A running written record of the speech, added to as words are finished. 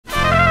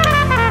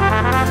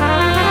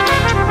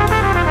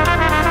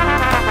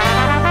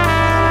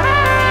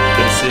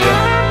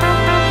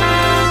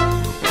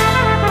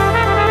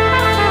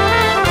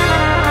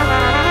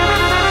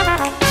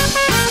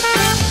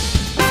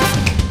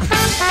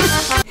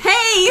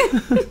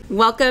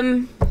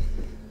Welcome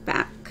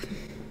back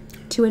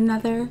to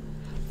another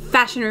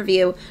fashion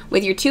review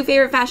with your two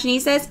favorite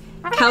fashionistas,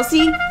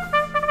 Kelsey,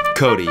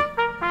 Cody.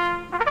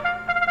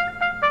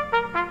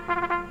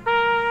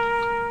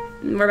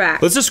 We're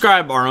back. Let's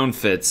describe our own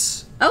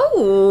fits.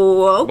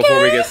 Oh, okay.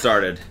 Before we get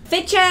started.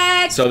 Fit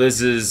check. So this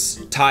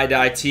is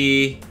tie-dye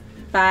tee.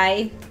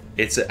 By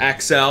It's an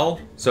XL,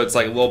 so it's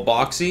like a little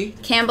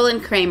boxy. Campbell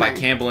and Kramer. By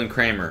Campbell and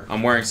Kramer.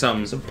 I'm wearing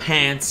some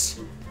pants.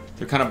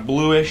 They're kind of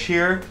bluish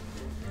here.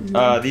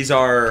 These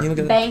are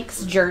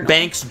Banks Journal.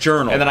 Banks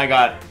Journal. And then I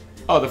got,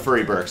 the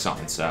furry Birks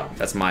on, so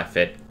that's my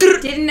fit.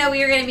 Didn't know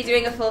we were going to be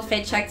doing a full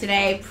fit check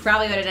today.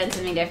 Probably would have done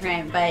something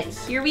different, but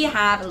here we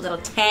have a little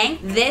tank.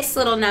 This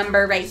little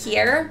number right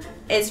here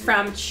is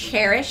from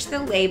Cherish the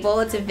Label.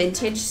 It's a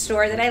vintage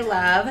store that I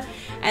love.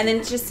 And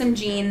then just some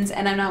jeans,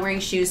 and I'm not wearing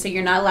shoes, so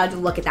you're not allowed to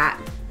look at that.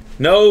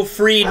 No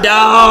free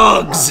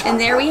dogs! And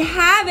there we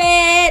have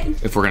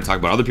it! If we're going to talk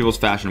about other people's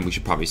fashion, we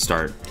should probably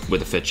start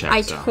with a fit check.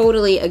 I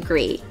totally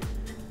agree.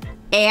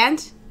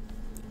 And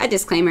a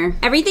disclaimer.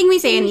 Everything we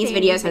say in these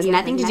videos has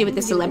nothing to do with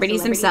the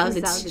celebrities themselves.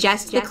 It's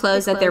just the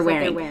clothes that they're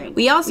wearing.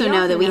 We also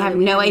know that we have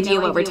no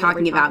idea what we're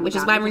talking about, which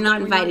is why we're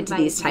not invited to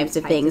these types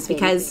of things,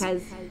 because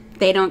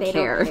they don't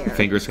care.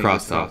 Fingers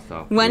crossed, though.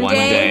 One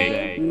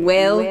day,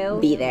 we'll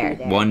be there.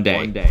 One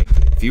day.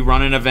 If you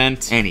run an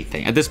event,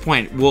 anything. At this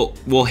point,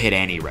 we'll hit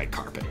any red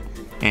carpet.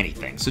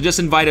 Anything. So just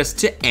invite us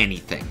to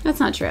anything. That's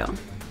not true,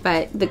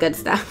 but the good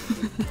stuff.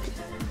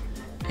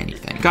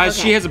 Anything. Guys,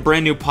 she has a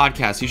brand new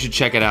podcast. You should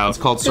check it out. It's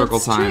called Circle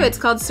Time. It's true. It's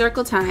called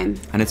Circle Time.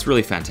 And it's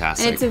really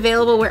fantastic. And it's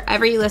available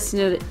wherever you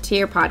listen to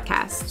your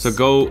podcasts. So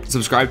go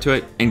subscribe to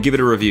it and give it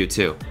a review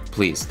too,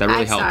 please. That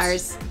really helps. 5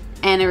 stars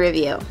and a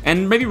review.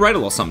 And maybe write a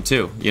little something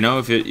too. You know,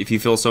 if you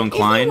feel so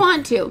inclined. If you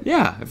want to.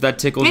 Yeah, if that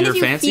tickles and your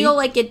fancy. And if you feel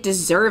like it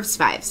deserves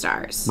 5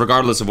 stars.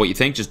 Regardless of what you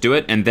think, just do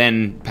it and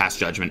then pass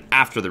judgment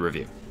after the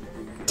review.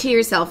 To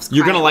yourself.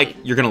 You're gonna like it.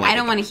 I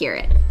don't want to hear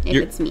it if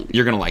it's mean.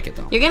 You're gonna like it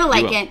though. You're gonna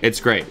like it.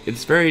 It's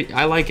great.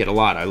 I like it a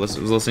lot. I was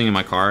listening in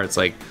my car. It's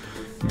like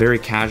very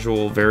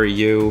casual, very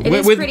you. It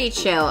is pretty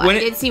chill. I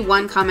did see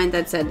one comment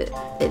that said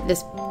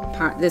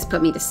this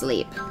put me to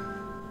sleep.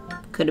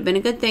 Could have been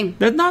a good thing.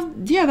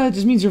 That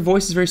just means your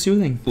voice is very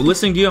soothing. Well,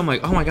 listening to you, I'm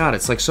like, oh my god,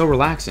 it's like so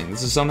relaxing.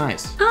 This is so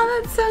nice.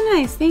 Oh, that's so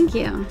nice. Thank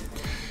you.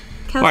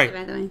 Kelsey, right.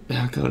 by the way.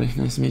 Yeah, Cody,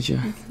 nice to meet you.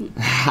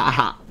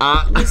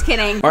 Just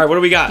kidding. All right, what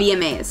do we got?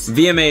 VMAs.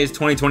 VMAs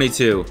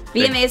 2022.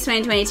 VMAs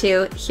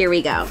 2022. Here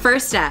we go.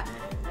 First up,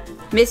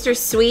 Mr.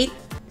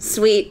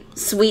 Sweet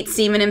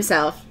seaman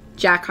himself,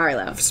 Jack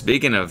Harlow.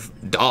 Speaking of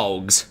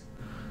dogs.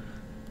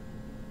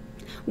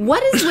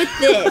 What is with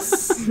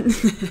this?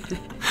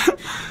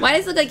 Why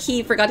does it look like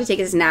he forgot to take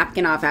his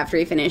napkin off after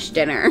he finished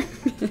dinner?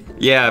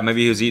 Yeah,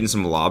 maybe he was eating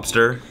some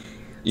lobster.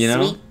 You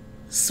know?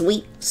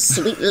 Sweet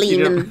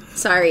Lehman.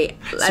 Sorry.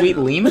 Sweet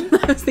Lehman?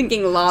 I was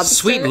thinking lobster.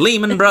 Sweet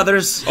Lehman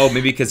Brothers. Oh,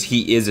 maybe because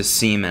he is a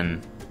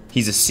seaman.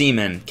 He's a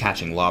seaman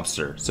catching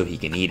lobster so he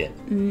can eat it.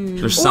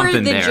 There's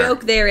something there. Or the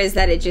joke there is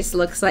that it just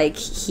looks like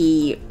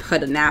he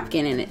put a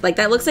napkin in it. Like,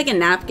 that looks like a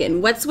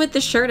napkin. What's with the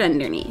shirt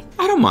underneath?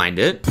 I don't mind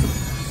it.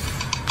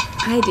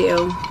 I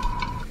do.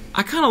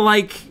 I kind of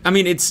like,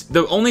 it's,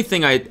 the only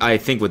thing I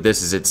think with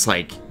this is it's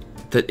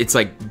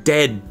like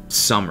dead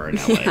summer in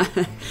LA.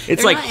 Yeah.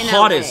 It's like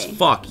hot as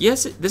fuck.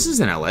 Yes, this is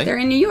in LA. They're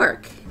in New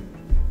York.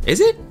 Is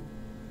it?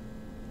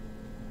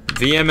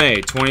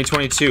 VMA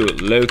 2022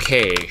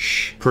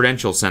 location.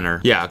 Prudential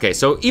Center. Yeah, okay,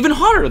 so even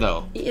hotter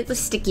though. It's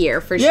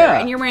stickier for sure.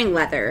 And you're wearing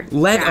leather.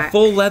 A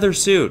full leather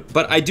suit.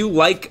 But I do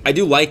like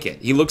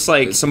it. He looks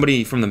like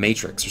somebody from the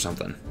Matrix or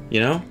something.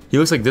 You know? He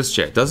looks like this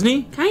chick, doesn't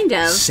he? Kind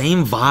of.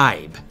 Same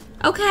vibe.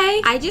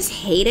 Okay. I just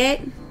hate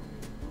it.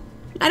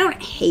 I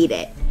don't hate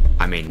it.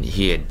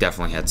 He had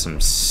definitely had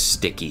some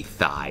sticky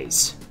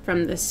thighs.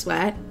 From the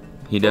sweat?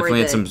 He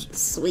definitely had some...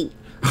 Sweet.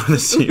 The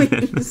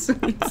semen.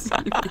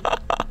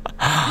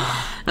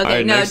 Okay,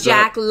 right, no,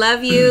 Jack,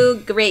 love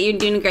you. Great, you're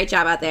doing a great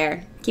job out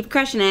there. Keep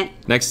crushing it.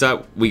 Next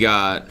up, we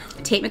got...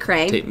 Tate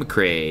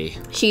McRae.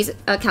 She's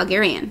a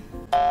Calgarian.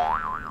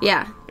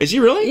 Yeah. Is she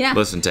really? Yeah.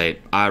 Listen, Tate,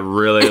 I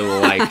really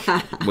like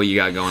what you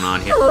got going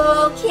on here.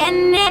 Oh,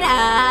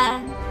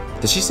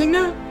 Canada. Does she sing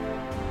that?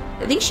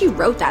 I think she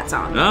wrote that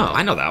song. Oh,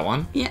 I know that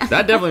one. Yeah.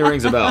 That definitely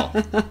rings a bell.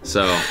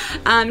 So.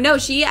 No,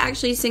 she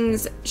actually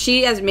sings,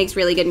 makes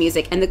really good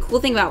music. And the cool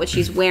thing about what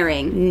she's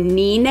wearing,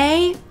 Nine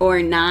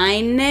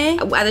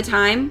at the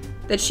time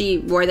that she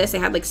wore this, they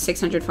had like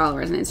 600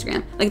 followers on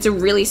Instagram. Like, it's a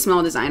really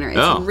small designer.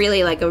 It's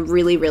really like a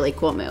really, really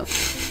cool move.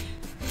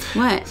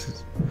 What?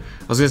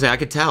 I was gonna say, I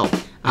could tell.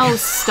 Oh,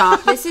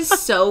 stop. This is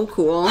so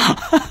cool.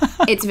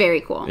 It's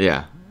very cool.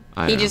 Yeah.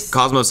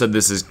 Cosmo said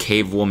this is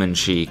cave woman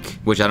chic,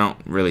 which I don't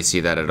really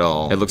see that at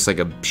all. It looks like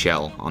a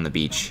shell on the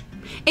beach.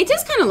 It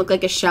does kind of look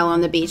like a shell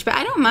on the beach, but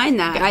I don't mind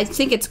that. I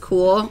think it's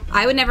cool.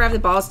 I would never have the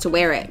balls to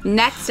wear it.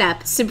 Next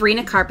up,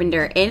 Sabrina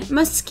Carpenter in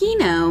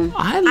Moschino.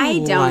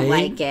 I don't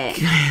like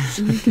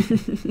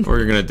it.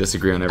 We're gonna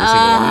disagree on every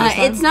single one.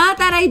 It's not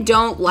that I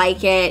don't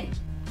like it.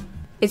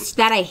 It's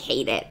that I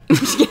hate it. I'm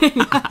just kidding.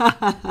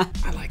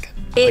 I like it.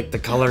 like the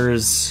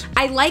colors.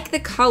 I like the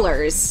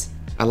colors.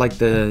 I like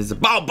the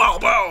bow, bow,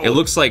 bow. It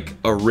looks like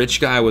a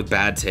rich guy with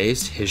bad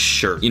taste, his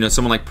shirt. You know,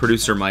 someone like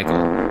producer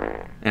Michael,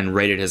 and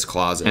raided his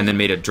closet and then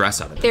made a dress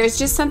out of it. There's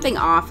just something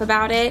off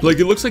about it. Like,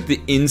 it looks like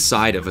the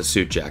inside of a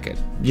suit jacket.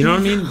 You know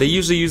what I mean? They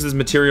usually use this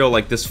material,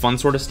 like this fun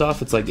sort of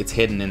stuff. It's like it's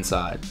hidden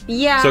inside.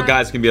 Yeah. So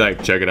guys can be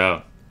like, check it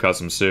out.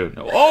 Custom suit.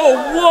 Oh,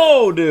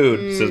 whoa,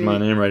 dude. Says my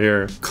name right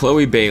here.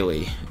 Chloe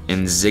Bailey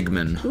in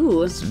Zygmunt.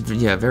 Ooh.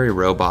 Yeah, very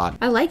robot.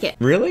 I like it.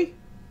 Really?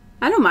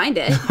 I don't mind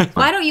it.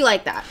 Why don't you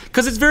like that?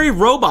 Because it's very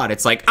robot.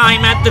 It's like,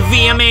 I'm at the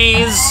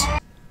VMAs.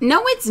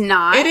 No, it's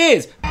not. It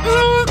is.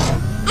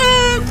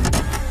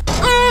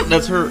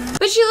 That's her.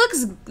 But she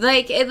looks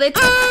like, it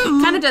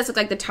kind of does look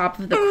like the top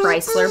of the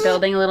Chrysler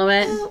building a little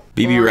bit.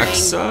 BB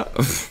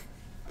Rexa.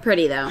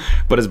 Pretty, though.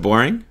 But it's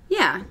boring?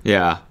 Yeah.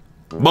 Yeah.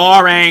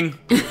 Boring.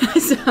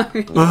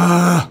 Sorry.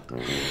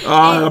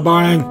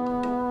 Boring.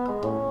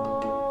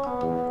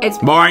 It's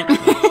boring.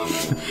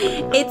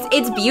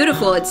 It's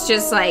beautiful. It's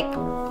just like,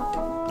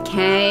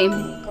 okay.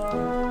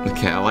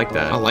 Okay, I like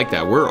that. I like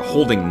that. We're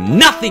holding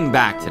nothing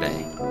back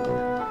today.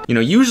 You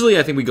know, usually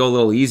I think we go a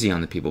little easy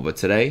on the people, but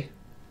today,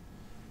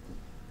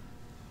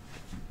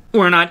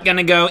 we're not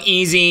gonna go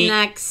easy.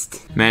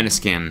 Next.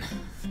 Maniskin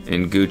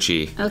and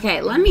Gucci.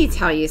 Okay, let me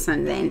tell you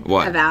something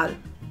about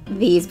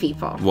these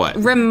people. What?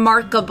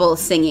 Remarkable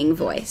singing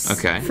voice.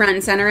 Okay. Front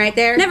and center right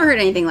there. Never heard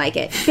anything like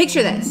it.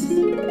 Picture this.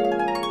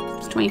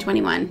 It's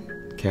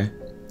 2021. Okay.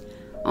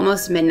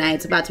 Almost midnight.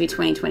 It's about to be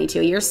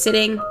 2022. You're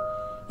sitting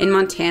in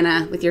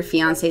Montana with your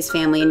fiance's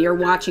family and you're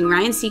watching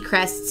Ryan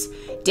Seacrest's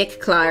Dick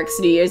Clark's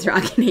New Year's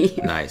Rockin' Eve.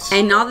 Nice.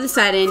 And all of a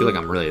sudden, I feel like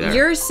I'm really there.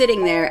 You're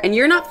sitting there and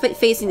you're not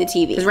facing the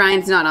TV because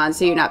Ryan's not on,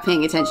 so you're not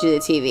paying attention to the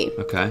TV.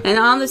 Okay. And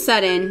all of a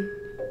sudden,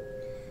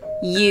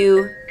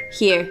 you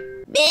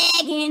hear,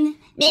 begging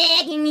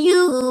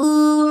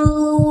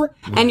you.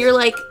 And you're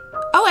like,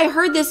 oh, I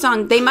heard this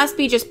song. They must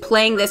be just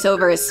playing this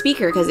over a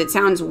speaker because it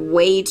sounds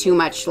way too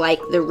much like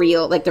the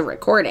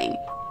recording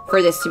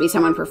for this to be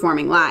someone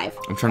performing live.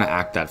 I'm trying to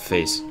act that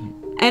face.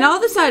 And all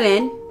of a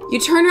sudden, you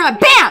turn around,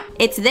 BAM!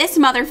 It's this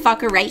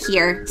motherfucker right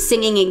here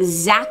singing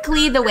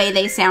exactly the way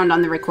they sound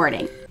on the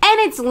recording. And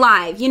it's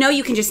live. You know,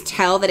 you can just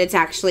tell that it's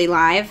actually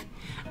live.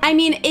 I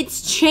mean, it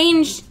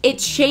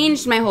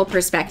changed my whole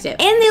perspective.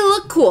 And they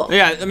look cool.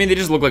 Yeah, I mean, they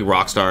just look like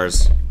rock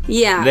stars.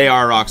 Yeah. They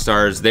are rock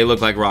stars. They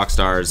look like rock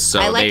stars. So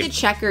I like the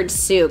checkered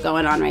suit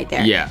going on right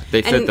there. Yeah,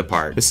 they fit the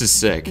part. This is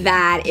sick.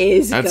 That's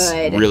good. That's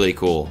really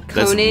cool.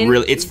 Conan, That's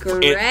really, it's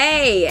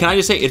great. Can I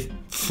just say, it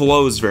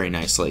flows very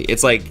nicely.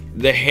 It's like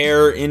the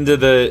hair into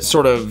the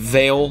sort of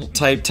veil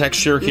type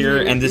texture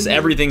here, and this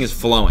everything is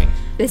flowing.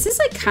 This is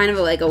like kind of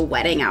like a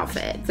wedding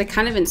outfit. It's like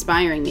kind of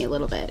inspiring me a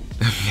little bit.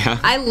 Yeah.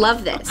 I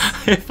love this.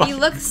 He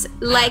looks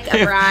like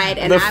a bride,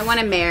 and I want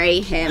to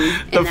marry him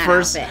in that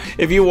outfit.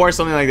 If you wore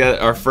something like that,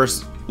 our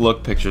first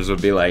look pictures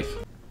would be like,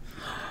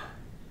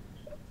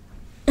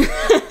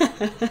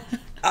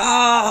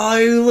 oh,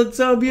 you look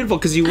so beautiful,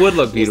 because you would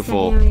look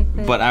beautiful,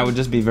 but I would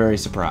just be very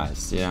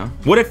surprised, you know?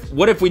 What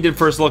if we did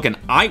first look and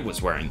I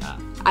was wearing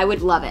that? I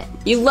would love it.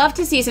 You love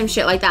to see some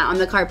shit like that on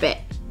the carpet.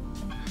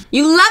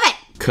 You love it!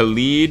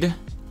 Khalid.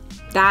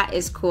 That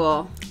is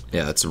cool.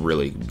 Yeah, that's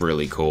really,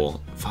 really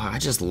cool. Fuck, I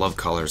just love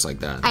colors like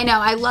that. I know,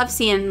 I love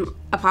seeing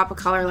a pop of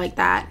color like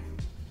that.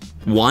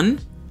 One?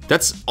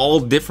 That's all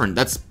different.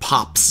 That's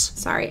pops.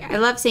 Sorry, I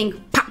love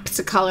seeing pops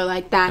of color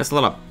like that. That's a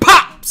lot of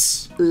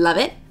pops! Love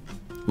it.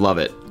 Love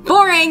it.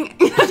 Boring!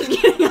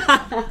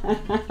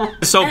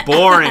 So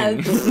boring.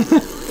 I'm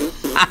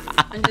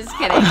just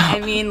kidding.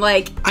 I mean,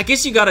 like... I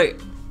guess you gotta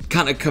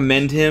kind of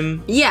commend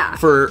him. Yeah.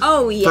 For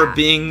yeah.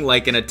 being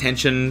like an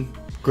attention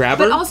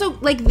grabber. But also,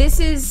 like,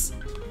 it's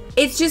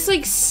just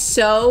like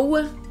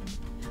so,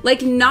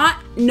 like,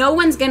 no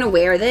one's gonna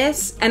wear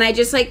this, and I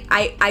just like,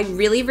 I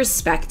really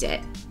respect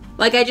it.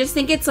 Like, I just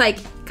think it's like,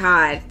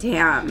 god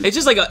damn. It's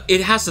just like,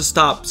 it has to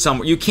stop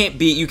somewhere. You can't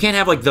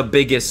have like the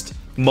biggest,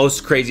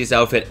 most craziest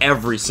outfit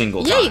every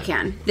single time. Yeah, you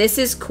can. This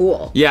is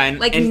cool. Yeah, and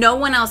like, no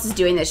one else is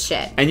doing this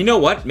shit. And you know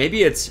what?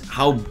 Maybe it's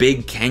how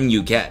big can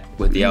you get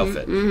with the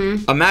outfit.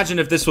 Imagine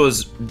if this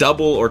was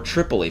double or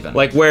triple even.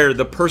 Like, where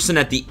the person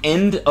at the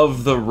end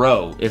of the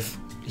row, if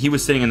he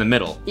was sitting in the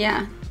middle,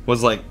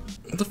 was like,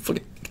 what the fuck?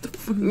 Get the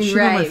fucking shit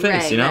on my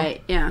face, you know?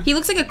 Right, yeah. He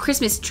looks like a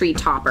Christmas tree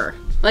topper.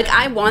 Like,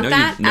 I want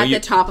that at the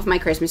top of my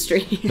Christmas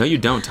tree. No, you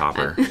don't,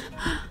 Topper.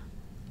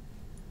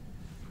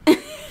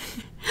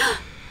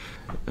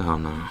 Oh,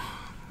 no.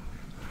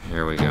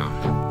 Here we go.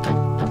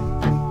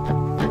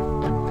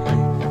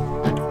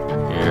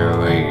 Here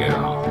we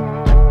go.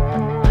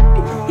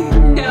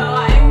 No,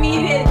 I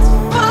mean, it's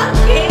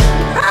fucking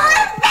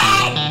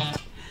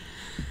perfect!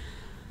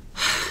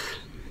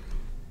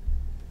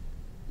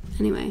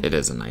 Anyway. It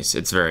is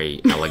it's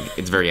very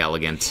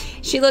elegant.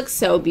 She looks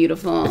so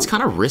beautiful. It's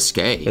kind of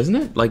risque, isn't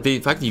it? Like, the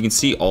fact that you can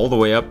see all the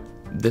way up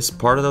this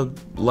part of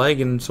the leg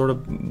and sort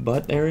of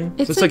butt area.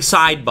 So it's like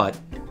side butt.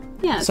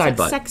 Yeah, it's side like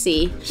butt.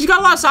 Sexy. She's got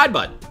a lot of side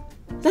butt.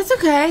 That's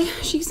okay.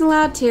 She's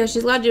allowed to.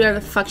 She's allowed to do whatever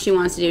the fuck she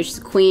wants to do. She's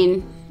a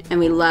queen, and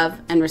we love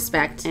and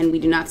respect, and we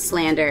do not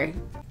slander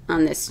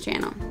on this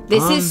channel.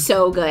 This is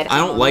so good. I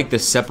don't like the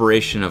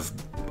separation of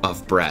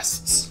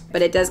breasts.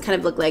 But it does kind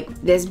of look like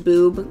this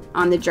boob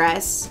on the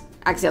dress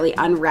accidentally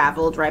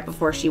unraveled right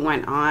before she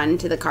went on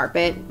to the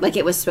carpet. Like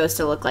it was supposed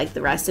to look like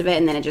the rest of it,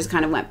 and then it just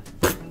kind of went.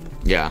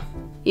 Yeah.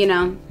 You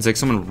know? It's like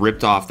someone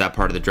ripped off that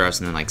part of the dress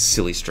and then like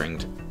silly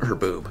stringed her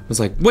boob. It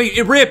was like, wait,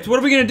 it ripped. What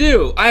are we gonna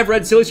do? I have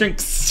red silly string.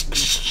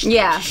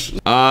 Yeah.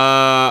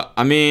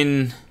 I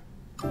mean,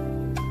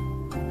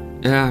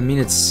 yeah, I mean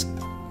it's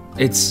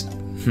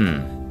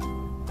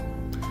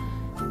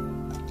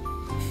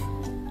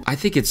I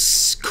think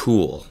it's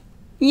cool.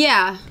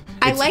 Yeah.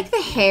 I like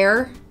the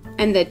hair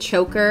and the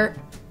choker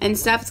and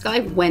stuff. It's got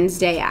like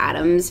Wednesday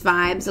Addams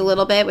vibes a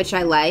little bit, which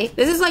I like.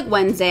 This is like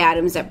Wednesday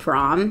Addams at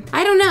prom.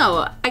 I don't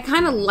know. I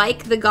kind of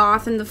like the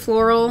goth and the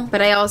floral,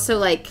 but I also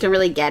like don't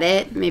really get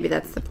it. Maybe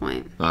that's the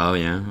point. Oh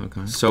yeah,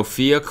 okay.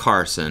 Sophia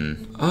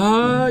Carson.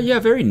 Yeah,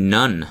 very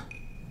nun.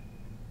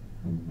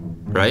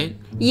 Right?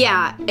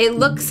 Yeah, it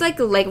looks like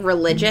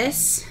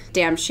religious.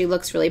 Damn, she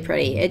looks really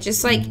pretty. It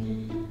just like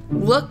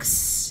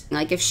looks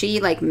like if she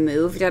like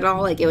moved at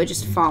all, like it would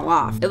just fall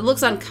off. It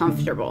looks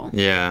uncomfortable.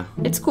 Yeah.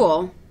 It's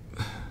cool.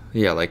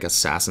 Yeah, like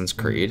Assassin's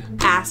Creed.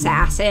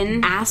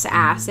 Assassin.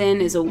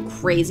 Assassin is a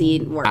crazy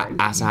word.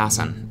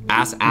 Assassin.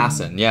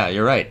 Assassin. Yeah,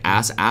 you're right.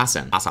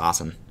 Assassin.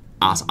 Assassin.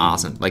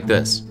 Assassin. Like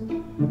this.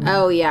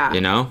 Oh yeah.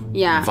 You know?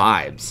 Yeah.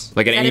 Vibes.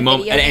 Like at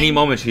any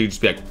moment she'd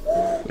just be like,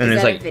 and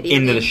it's like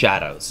into the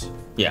shadows.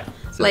 Yeah.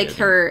 Like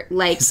her,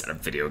 like. Is that a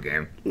video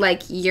game?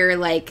 Like your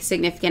like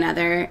significant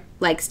other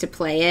likes to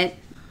play it,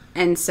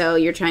 and so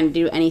you're trying to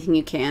do anything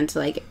you can to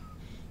like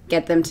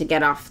get them to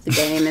get off the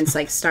game and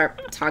like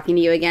start talking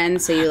to you again.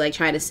 So you like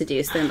try to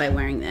seduce them by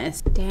wearing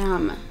this.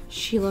 Damn,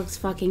 she looks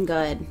fucking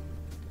good.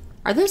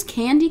 Are those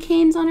candy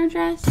canes on her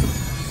dress?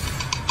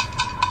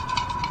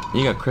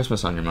 You got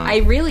Christmas on your mind. I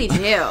really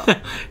do.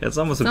 It's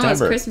almost September.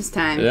 It's almost Christmas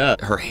time. Yeah.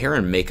 Her hair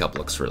and makeup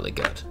looks really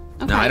good.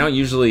 Okay. Now I don't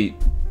usually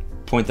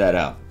point that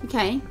out.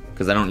 Okay.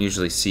 Because I don't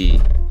usually see,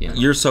 you know,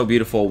 You're So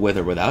Beautiful with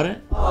or without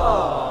it.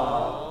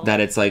 Aww. That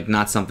it's like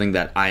not something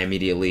that I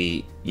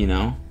immediately, you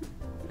know.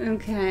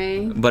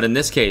 Okay. But in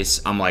this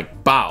case, I'm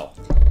like, bow.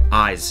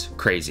 Eyes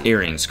crazy,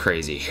 earrings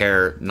crazy,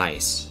 hair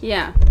nice.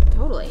 Yeah,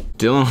 totally.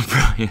 Dylan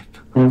O'Brien.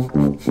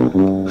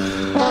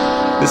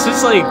 This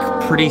is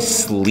like pretty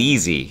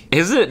sleazy.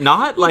 Is it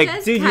not?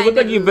 Like, dude, you look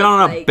like you've been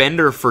on a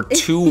bender for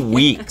 2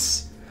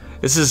 weeks.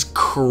 This is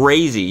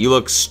crazy. You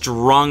look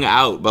strung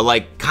out, but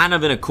like kind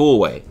of in a cool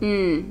way.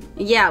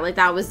 Yeah, like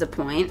that was the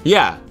point.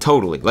 Yeah,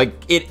 totally. Like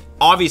it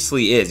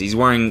obviously is. He's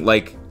wearing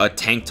like a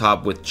tank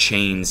top with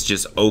chains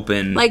just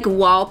open. Like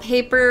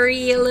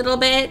wallpapery a little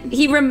bit.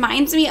 He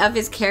reminds me of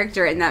his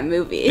character in that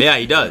movie. Yeah,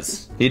 he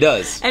does. He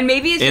does. And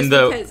maybe it's just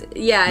because,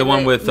 yeah. The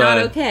one with... Not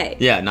Okay.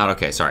 Yeah, Not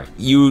Okay, sorry.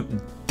 You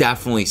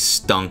definitely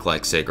stunk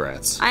like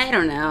cigarettes. I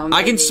don't know.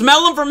 Maybe. I can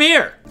smell them from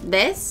here.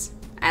 This?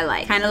 I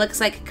like. Kind of looks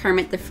like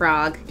Kermit the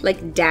Frog.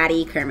 Like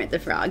Daddy Kermit the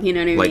Frog, you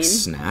know what I mean? Like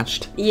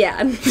Snatched?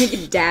 Yeah,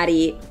 like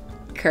Daddy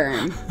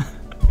Kerm.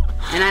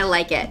 And I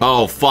like it.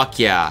 Oh, fuck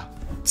yeah.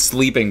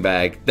 Sleeping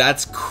bag.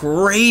 That's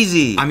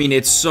crazy. I mean,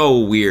 it's so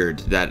weird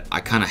that I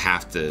kind of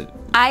have to...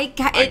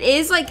 It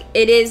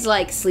is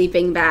like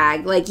sleeping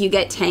bag. Like you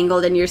get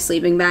tangled in your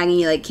sleeping bag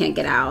and you like can't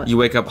get out. You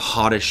wake up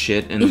hot as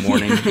shit in the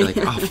morning. You're like,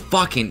 oh,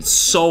 fucking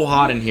so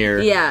hot in here.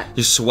 Yeah.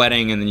 You're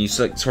sweating and then you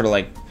sort of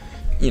like,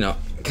 you know...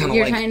 kind of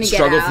like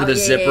struggle for the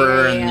yeah,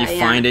 zipper yeah, and you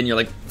find it and you're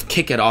like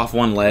kick it off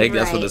one leg.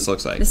 That's what this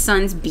looks like. The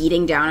sun's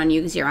beating down on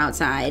you because you're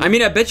outside. I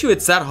mean, I bet you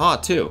it's that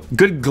hot too.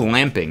 Good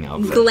glamping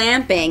outfit.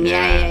 Glamping,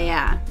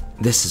 yeah.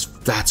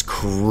 That's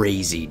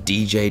crazy.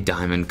 DJ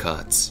Diamond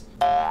Cuts.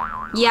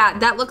 Yeah,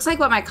 that looks like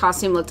what my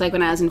costume looked like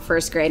when I was in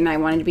first grade and I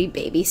wanted to be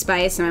Baby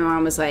Spice and my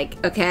mom was like,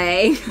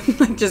 okay.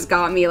 Just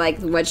got me like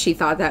what she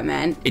thought that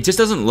meant. It just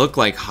doesn't look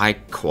like high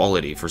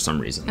quality for some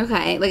reason.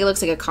 Okay, like it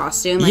looks like a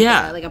costume. Like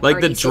yeah, like a like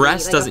the Party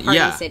dress City, doesn't, like a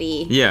yeah. Party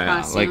City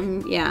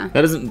costume. Like, yeah.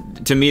 That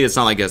doesn't, to me, it's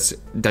not like a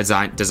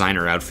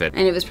designer outfit.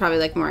 And it was probably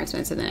like more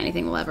expensive than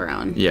anything we'll ever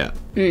own. Yeah.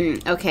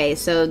 Okay,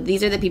 so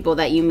these are the people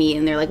that you meet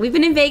and they're like, we've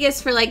been in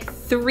Vegas for like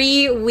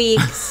 3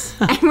 weeks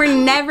and we're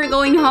never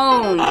going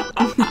home.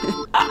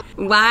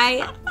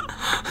 Why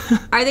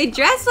are they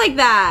dressed like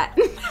that?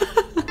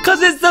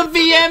 Cause it's the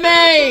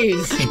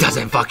VMAs! It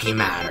doesn't fucking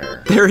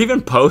matter. They're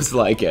even posed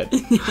like it.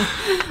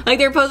 Like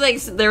they're posed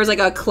like there was like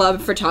a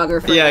club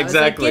photographer. Yeah,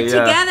 exactly. Like,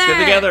 Get together! Get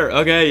together.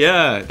 Okay,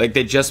 yeah. Like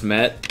they just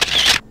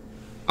met.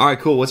 Alright,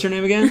 cool. What's your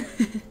name again?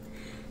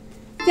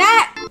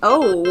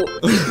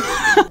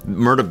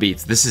 Murder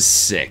Beats. This is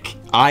sick.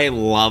 I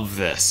love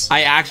this.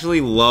 I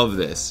actually love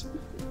this.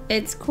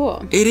 It's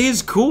cool. It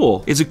is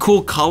cool. It's a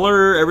cool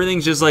color.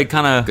 Everything's just like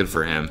kind of good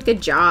for him. Good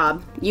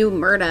job. You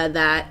murdered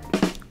that.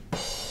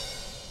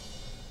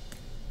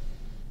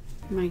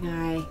 My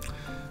guy.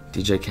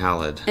 DJ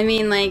Khaled. I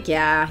mean, like,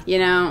 yeah, you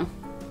know,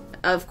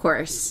 of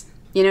course.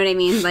 You know what I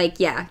mean? Like,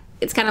 yeah.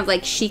 It's kind of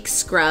like chic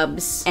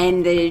scrubs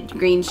and the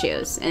green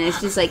shoes. And it's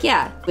just like,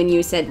 yeah. When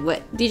you said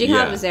what DJ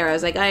Khaled was there, I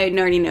was like, I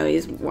already know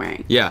he's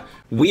wearing. Yeah.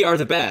 We are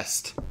the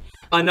best.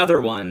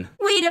 Another one.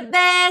 We the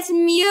best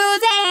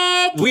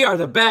music. We are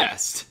the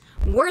best.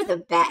 We're the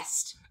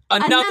best.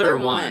 Another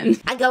one.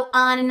 I go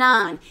on and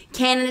on.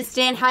 Can't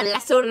understand how it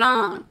lasts so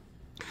long.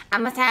 I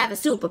must have a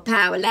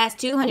superpower. Last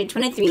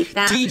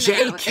 223,000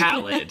 DJ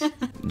Khaled.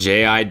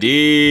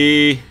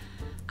 JID.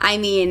 I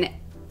mean,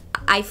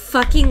 I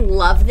fucking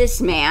love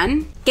this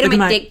man. Get on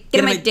my dick. Get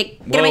on my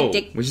dick. Get on my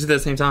dick. We just did it at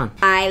the same time.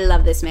 I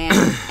love this man,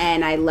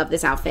 and I love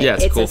this outfit. Yeah,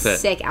 it's a cool fit. It's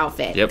a sick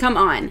outfit. Yep. Come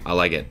on. I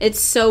like it. It's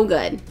so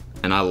good.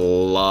 And I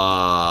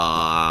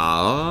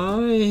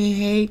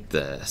hate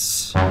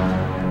this.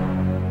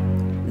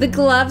 The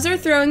gloves are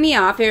throwing me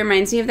off. It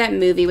reminds me of that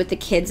movie with the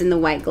kids in the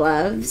white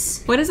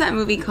gloves. What is that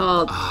movie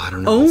called? I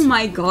don't know. Oh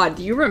my god,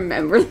 do you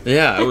remember?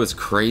 Yeah, it was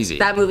crazy.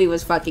 That movie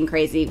was fucking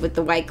crazy with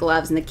the white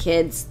gloves and the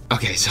kids.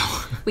 Okay, so...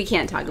 We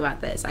can't talk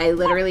about this. I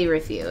literally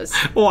refuse.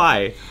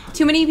 Why?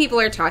 Too many people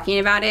are talking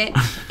about it,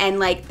 and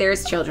like,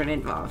 there's children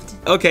involved.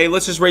 Okay,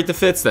 let's just rate the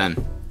fits then.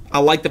 I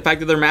like the fact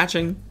that they're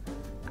matching.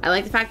 I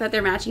like the fact that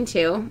they're matching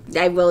too.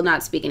 I will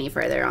not speak any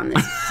further on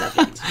this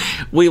subject.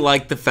 We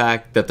like the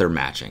fact that they're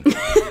matching.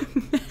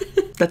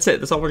 That's it.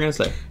 That's all we're gonna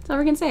say. That's all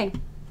we're gonna say.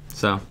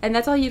 So. And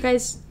that's all you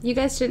guys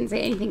shouldn't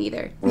say anything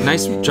either.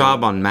 Nice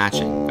job on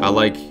matching. I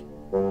like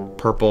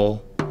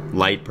purple,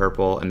 light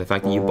purple, and the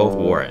fact that you both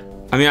wore it.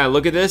 I mean, I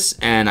look at this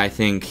and I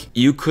think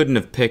you couldn't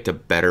have picked a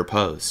better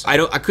pose. I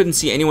couldn't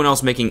see anyone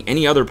else making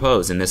any other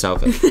pose in this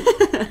outfit.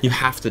 You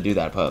have to do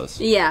that pose.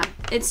 Yeah,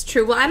 it's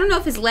true. Well, I don't know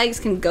if his legs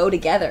can go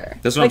together.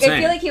 That's what I'm saying. I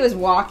feel like he was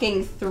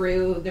walking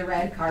through the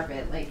red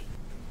carpet, like.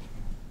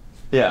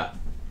 Yeah.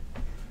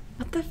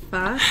 What the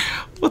fuck?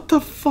 What the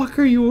fuck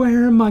are you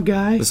wearing, my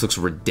guy? This looks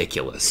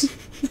ridiculous.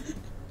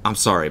 I'm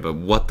sorry, but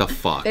what the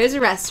fuck? There's a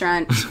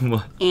restaurant,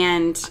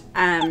 and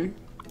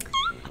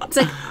it's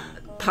like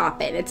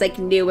poppin'. It's like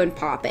new and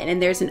poppin',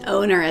 and there's an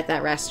owner at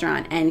that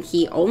restaurant, and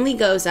he only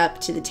goes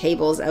up to the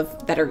tables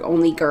that are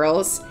only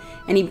girls,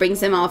 and he brings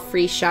them all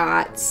free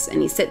shots,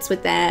 and he sits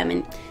with them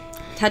and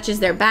touches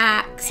their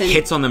backs and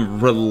hits on them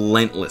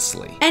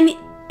relentlessly. And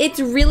it's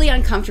really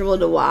uncomfortable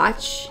to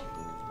watch.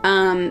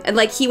 And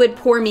like he would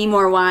pour me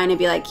more wine and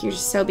be like, "You're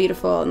just so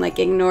beautiful," and like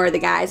ignore the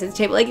guys at the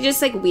table, like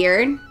just like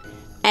weird.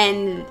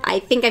 And I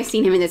think I've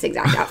seen him in this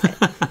exact outfit.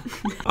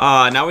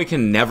 Now we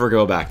can never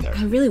go back there.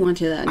 I really want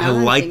to though. I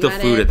like the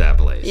food at that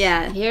place.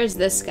 Yeah, here's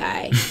this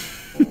guy,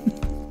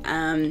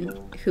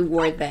 who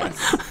wore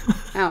this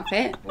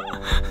outfit.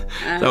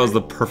 That was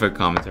the perfect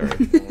commentary.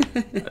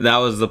 That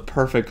was the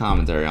perfect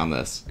commentary on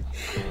this.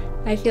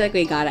 I feel like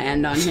we gotta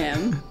end on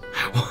him.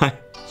 Why?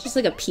 It's just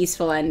like a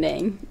peaceful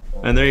ending.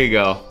 And there you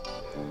go.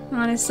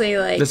 Honestly,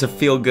 like... It's a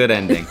feel-good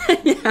ending.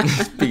 Yeah.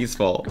 It's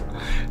peaceful.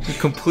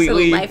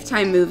 Completely... It's a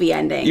Lifetime movie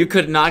ending. You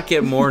could not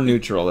get more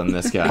neutral than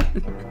this guy.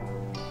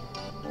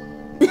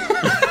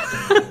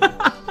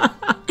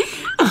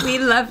 We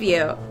love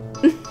you.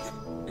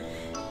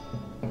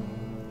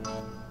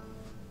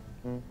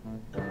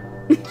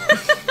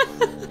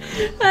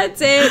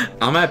 That's it.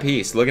 I'm at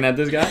peace. Looking at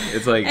this guy,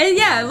 it's like...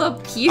 Yeah, a little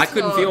peaceful. I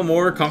couldn't feel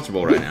more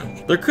comfortable right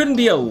now. There couldn't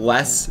be a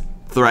less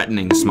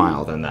threatening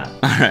smile than that.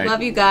 All right.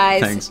 Love you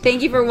guys. Thanks.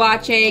 Thank you for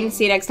watching.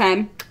 See you next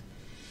time.